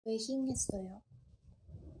왜 힝했어요?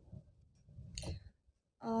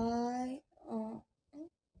 I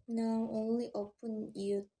now only open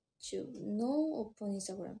YouTube, no open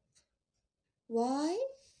Instagram. Why?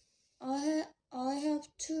 I have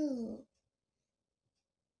two.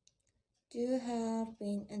 Do you have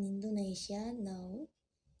been in Indonesia? No.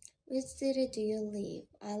 Which city do you live?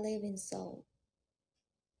 I live in Seoul.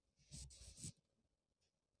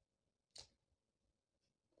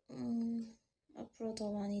 앞으로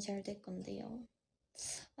더 많이 잘 될 건데요.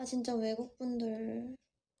 아, 진짜 외국분들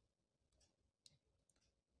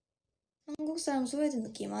한국 사람 스웨덴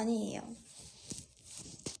느낌 아니에요.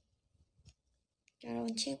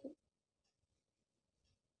 여러분 최고.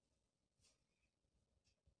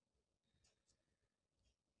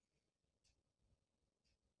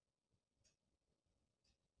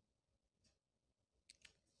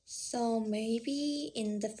 So maybe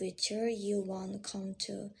in the future you want to come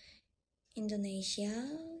to Indonesia.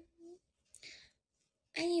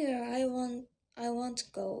 Anywhere I want to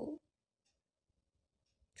go.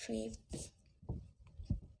 Trip.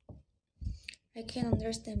 I can't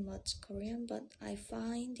understand much Korean, but I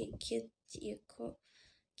find it cute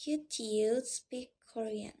you speak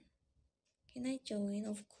Korean. Can I join?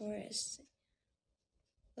 Of course.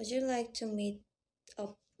 Would you like to meet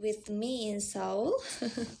up with me in Seoul?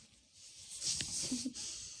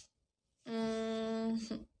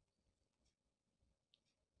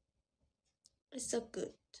 It's so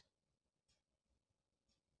good.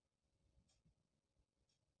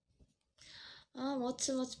 What's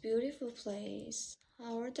a most beautiful place?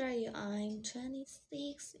 How old are you? I'm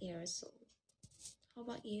 26 years old. How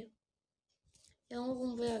about you? 영어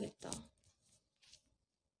공부해야겠다.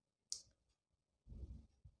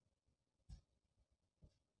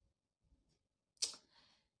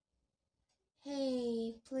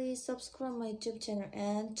 Hey, please subscribe my YouTube channel,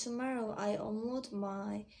 and tomorrow I upload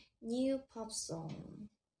my new pop song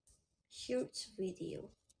short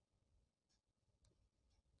video.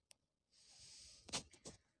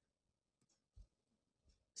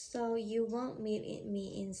 So you won't meet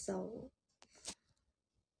me in Seoul.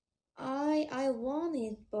 I want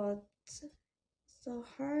it, but so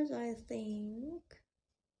hard, I think.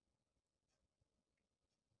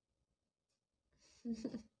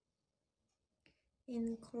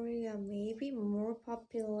 In Korea, maybe more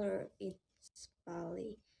popular it's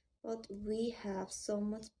Bali, but we have so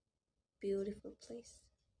much beautiful place.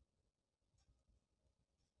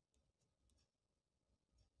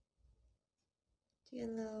 Do you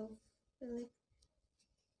love Philip?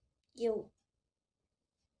 Yo.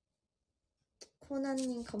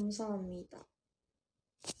 코나님 감사합니다.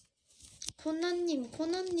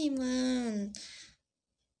 코나님은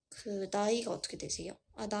그 나이가 어떻게 되세요?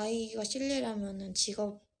 아, 나이가 실례라면은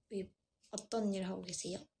직업이 어떤 일 하고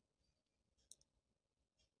계세요?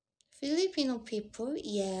 Filipino people?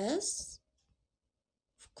 Yes.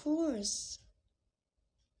 Of course.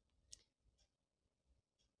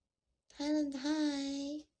 Thailand,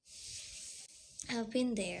 hi. I've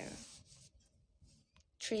been there.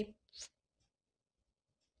 Trip.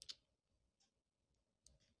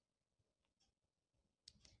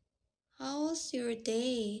 How's your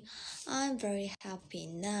day? I'm very happy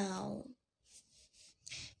now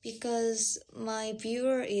because my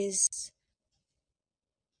viewer is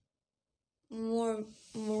more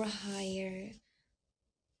higher.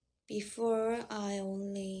 Before I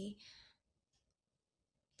only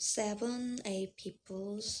 7-8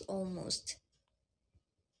 peoples almost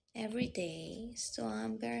every day, so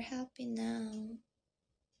I'm very happy now.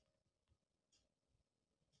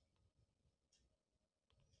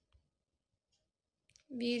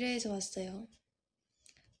 미래에서 왔어요.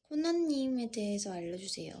 코나님에 대해서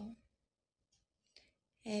알려주세요.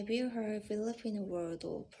 Have you heard Filipino word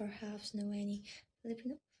or perhaps know any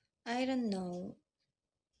Filipino? I don't know.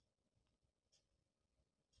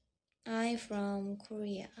 I'm from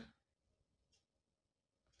Korea.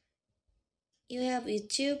 You have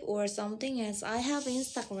YouTube or something else? I have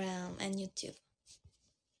Instagram and YouTube.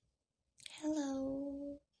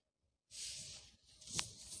 Hello.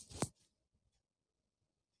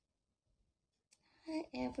 Hi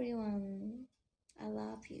everyone. I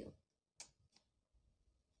love you.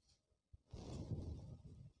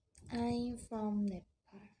 I'm from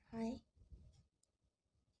Nepal. Hi.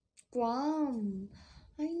 Guam.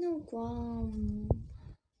 I know Guam.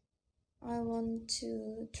 I want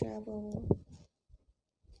to travel.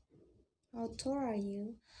 How tall are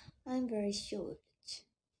you? I'm very short.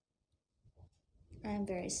 I'm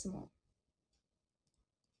very small.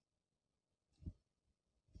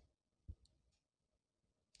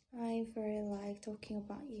 I very like talking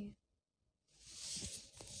about you.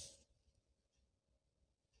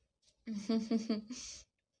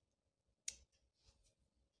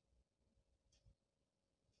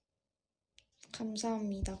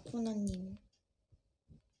 감사합니다, 코너님.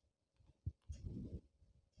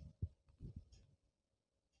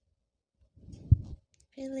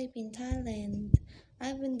 Philippines, Thailand.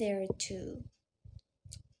 I've been there too.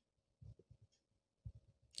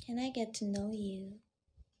 Can I get to know you?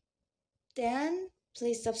 Then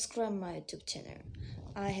please subscribe my YouTube channel.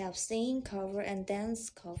 I have singing cover and dance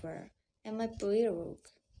cover and my vlog.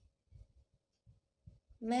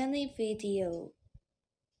 Many video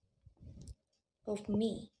of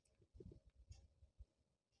me.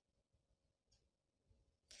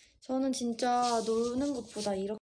 저는 진짜 노는 것보다 이렇게